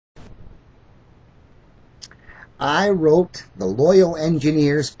I wrote the loyal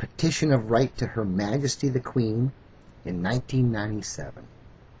engineer's petition of right to Her Majesty the Queen in 1997.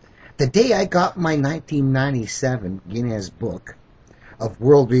 The day I got my 1997 Guinness Book of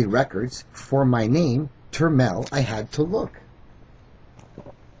World Records for my name, Termel, I had to look.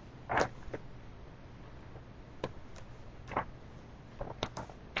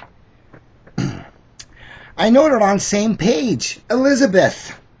 I noted on same page,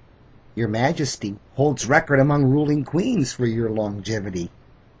 Elizabeth, Your Majesty holds record among ruling queens for your longevity.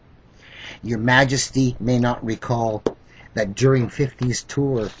 Your Majesty may not recall that during 50's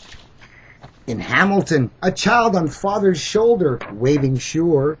tour in Hamilton, a child on father's shoulder waving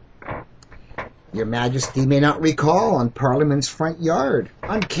sure. Your Majesty may not recall on Parliament's front yard,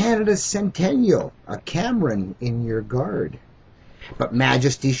 on Canada's centennial, a Cameron in your guard. But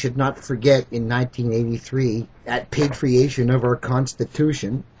Majesty should not forget in 1983, at patriation of our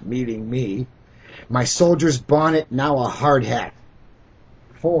Constitution, meeting me, my soldier's bonnet now a hard hat.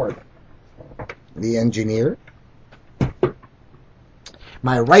 Ford, the engineer.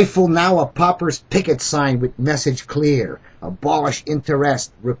 My rifle now a Paupers picket sign with message clear. Abolish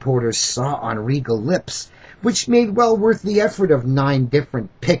interest, reporters saw on regal lips, which made well worth the effort of 9 different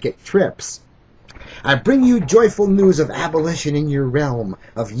picket trips. I bring you joyful news of abolition in your realm,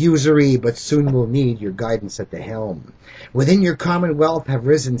 of usury, but soon will need your guidance at the helm. Within your commonwealth have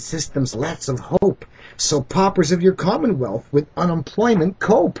risen systems let's of hope, so paupers of your commonwealth with unemployment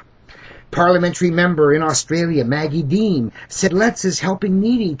cope. Parliamentary member in Australia, Maggie Dean, said let's is helping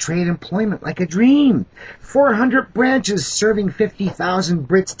needy trade employment like a dream. 400 branches serving 50,000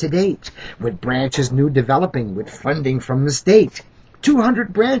 Brits to date, with branches new developing with funding from the state.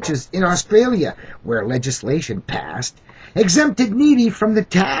 200 branches in Australia, where legislation passed, exempted needy from the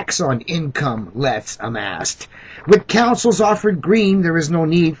tax on income let's amassed. With councils offered green, there is no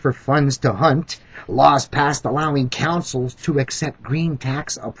need for funds to hunt. Laws passed allowing councils to accept green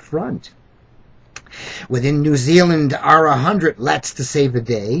tax up front. Within New Zealand are 100 lets to save the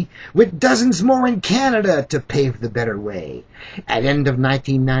day, with dozens more in Canada to pave the better way. At end of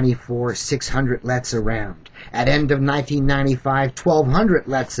 1994, 600 lets around. At end of 1995, 1,200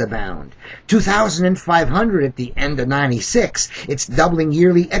 lets abound. 2,500 at the end of 96. It's doubling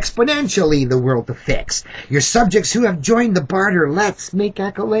yearly exponentially, the world to fix. Your subjects who have joined the barter, let's make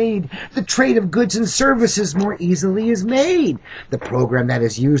accolade. The trade of goods and services more easily is made. The program that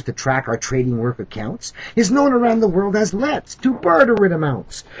is used to track our trading work accounts is known around the world as let's, to barter it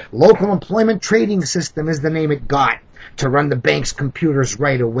amounts. Local employment trading system is the name it got, to run the bank's computers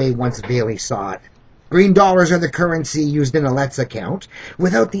right away once Bailey saw it. Green dollars are the currency used in a let's account,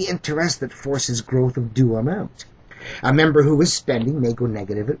 without the interest that forces growth of due amount. A member who is spending may go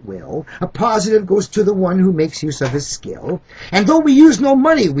negative at will. A positive goes to the one who makes use of his skill. And though we use no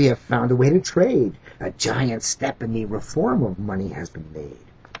money, we have found a way to trade. A giant step in the reform of money has been made.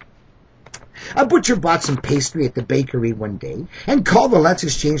 A butcher bought some pastry at the bakery one day and called the Let's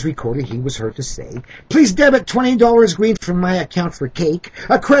Exchange recorder. He was heard to say, "Please debit $20 green from my account for cake.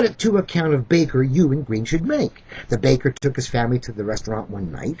 A credit to account of baker you and green should make." The baker took his family to the restaurant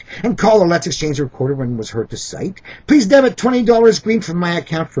one night and called the Let's Exchange recorder when was heard to cite, "Please debit $20 green from my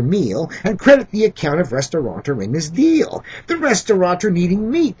account for meal and credit the account of restaurateur in this deal." The restaurateur needing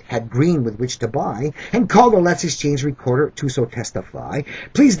meat had green with which to buy and called the Let's Exchange recorder to so testify,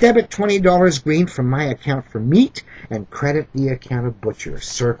 "Please debit $20 green from my account for meat and credit the account of butcher."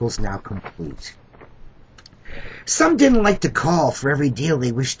 Circles now complete. Some didn't like to call for every deal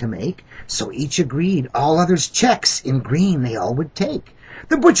they wished to make, so each agreed all others' checks in green they all would take.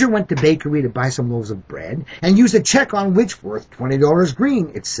 The butcher went to bakery to buy some loaves of bread and used a check on which worth $20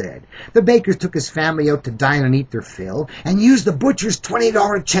 green, it said. The baker took his family out to dine and eat their fill and used the butcher's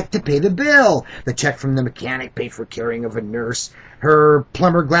 $20 check to pay the bill. The check from the mechanic paid for carrying of a nurse. Her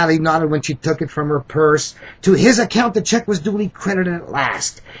plumber gladly nodded when she took it from her purse. To his account the check was duly credited at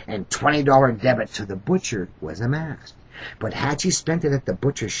last, and $20 debit to the butcher was amassed. But had she spent it at the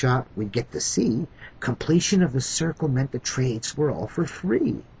butcher's shop, we'd get to see completion of the circle meant the trades were all for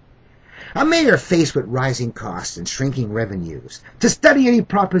free. A mayor faced with rising costs and shrinking revenues, to study any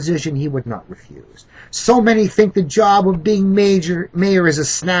proposition he would not refuse. So many think the job of being mayor is a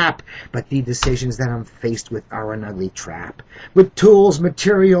snap, but the decisions that I'm faced with are an ugly trap. With tools,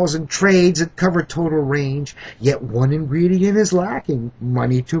 materials, and trades that cover total range, yet one ingredient is lacking,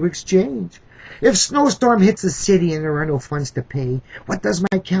 money to exchange. If snowstorm hits a city and there are no funds to pay, what does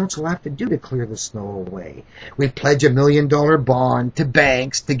my council have to do to clear the snow away? We pledge $1 million bond to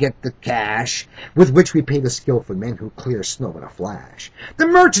banks to get the cash, with which we pay the skillful men who clear snow in a flash. The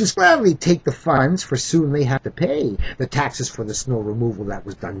merchants gladly take the funds, for soon they have to pay the taxes for the snow removal that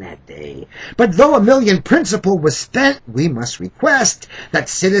was done that day. But though $1 million principal was spent, we must request that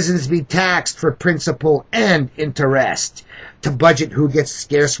citizens be taxed for principal and interest. To budget who gets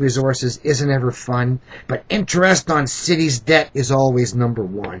scarce resources isn't ever fun, but interest on city's debt is always number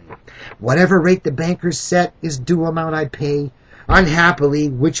one. Whatever rate the bankers set is due amount I pay. Unhappily,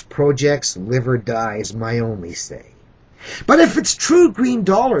 which projects live or die is my only say. But if it's true green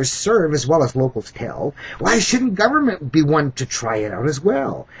dollars serve as well as locals tell, why shouldn't government be one to try it out as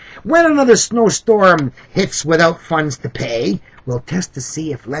well? When another snowstorm hits without funds to pay, we'll test to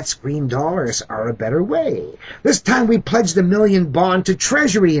see if let's green dollars are a better way. This time we pledge the $1 million bond to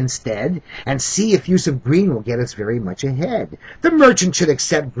Treasury instead, and see if use of green will get us very much ahead. The merchant should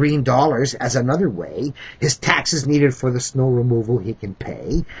accept green dollars as another way. His taxes needed for the snow removal he can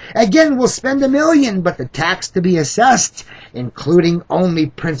pay. Again, we'll spend $1 million, but the tax to be assessed, including only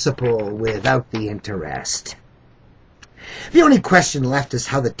principal without the interest. The only question left is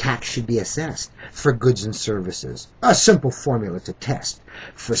how the tax should be assessed for goods and services. A simple formula to test.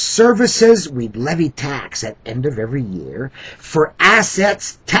 For services, we'd levy tax at end of every year. For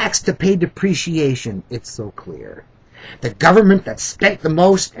assets, tax to pay depreciation. It's so clear. The government that spent the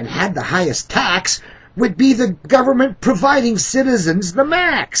most and had the highest tax would be the government providing citizens the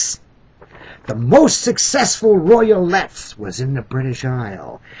max. The most successful royalettes was in the British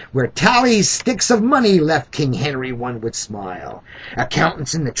Isle, where tallies sticks of money left King Henry I would smile.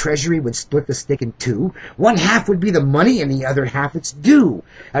 Accountants in the treasury would split the stick in two. One half would be the money and the other half its due.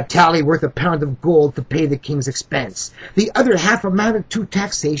 A tally worth £1 of gold to pay the king's expense. The other half amounted to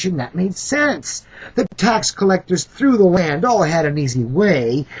taxation that made sense. The tax collectors through the land all had an easy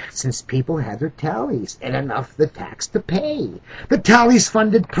way, since people had their tallies and enough the tax to pay. The tallies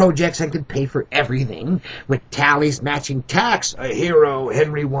funded projects and could pay for everything, with tallies matching tax, a hero,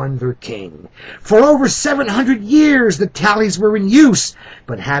 Henry I, their king. For over 700 years the tallies were in use,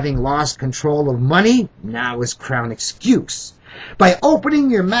 but having lost control of money, now is crown excuse. By opening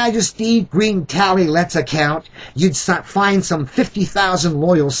your Majesty green tally let's account, you'd find some 50,000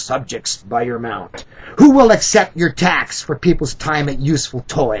 loyal subjects by your mount, who will accept your tax for people's time at useful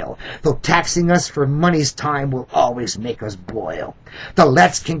toil, though taxing us for money's time will always make us boil. The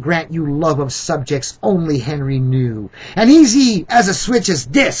let's can grant you love of subjects only Henry knew, and easy as a switch's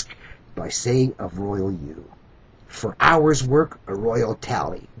disc, by say of royal you. For hours' work, a royal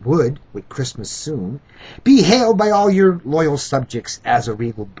tally would, with Christmas soon, be hailed by all your loyal subjects as a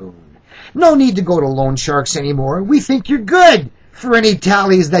regal boon. No need to go to loan sharks anymore. We think you're good for any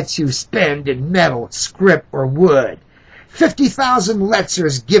tallies that you spend in metal, scrip, or wood. 50,000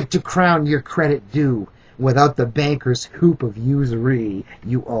 letzers give to crown your credit due, without the banker's hoop of usury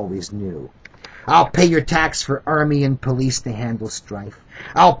you always knew. I'll pay your tax for army and police to handle strife.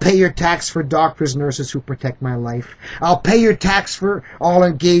 I'll pay your tax for doctors, nurses who protect my life. I'll pay your tax for all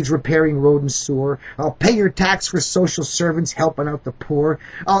engaged repairing road and sewer. I'll pay your tax for social servants helping out the poor.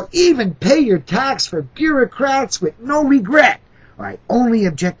 I'll even pay your tax for bureaucrats with no regret. I only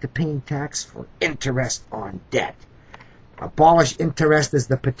object to paying tax for interest on debt. Abolish interest is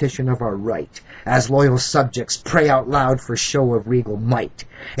the petition of our right, as loyal subjects pray out loud for show of regal might.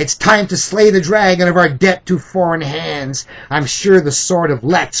 It's time to slay the dragon of our debt to foreign hands. I'm sure the sword of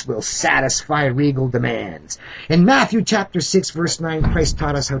let's will satisfy regal demands. In Matthew chapter 6, verse 9, Christ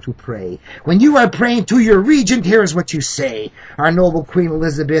taught us how to pray. When you are praying to your regent, here's what you say. Our noble Queen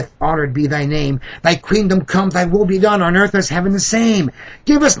Elizabeth, honored be thy name. Thy queendom come, thy will be done on earth as heaven the same.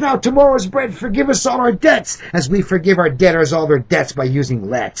 Give us now tomorrow's bread, forgive us all our debts, as we forgive our debtors all their debts by using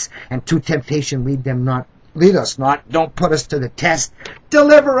let's. And to temptation lead us not, don't put us to the test.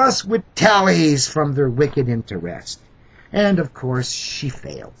 Deliver us with tallies from their wicked interest. And, of course, she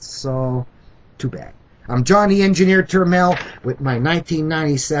failed. So, too bad. I'm Johnny Engineer Turmel with my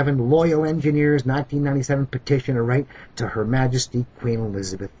 1997 Loyal Engineers 1997 petition to write to Her Majesty Queen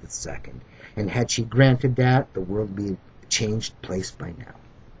Elizabeth II. And had she granted that, the world would be a changed place by now.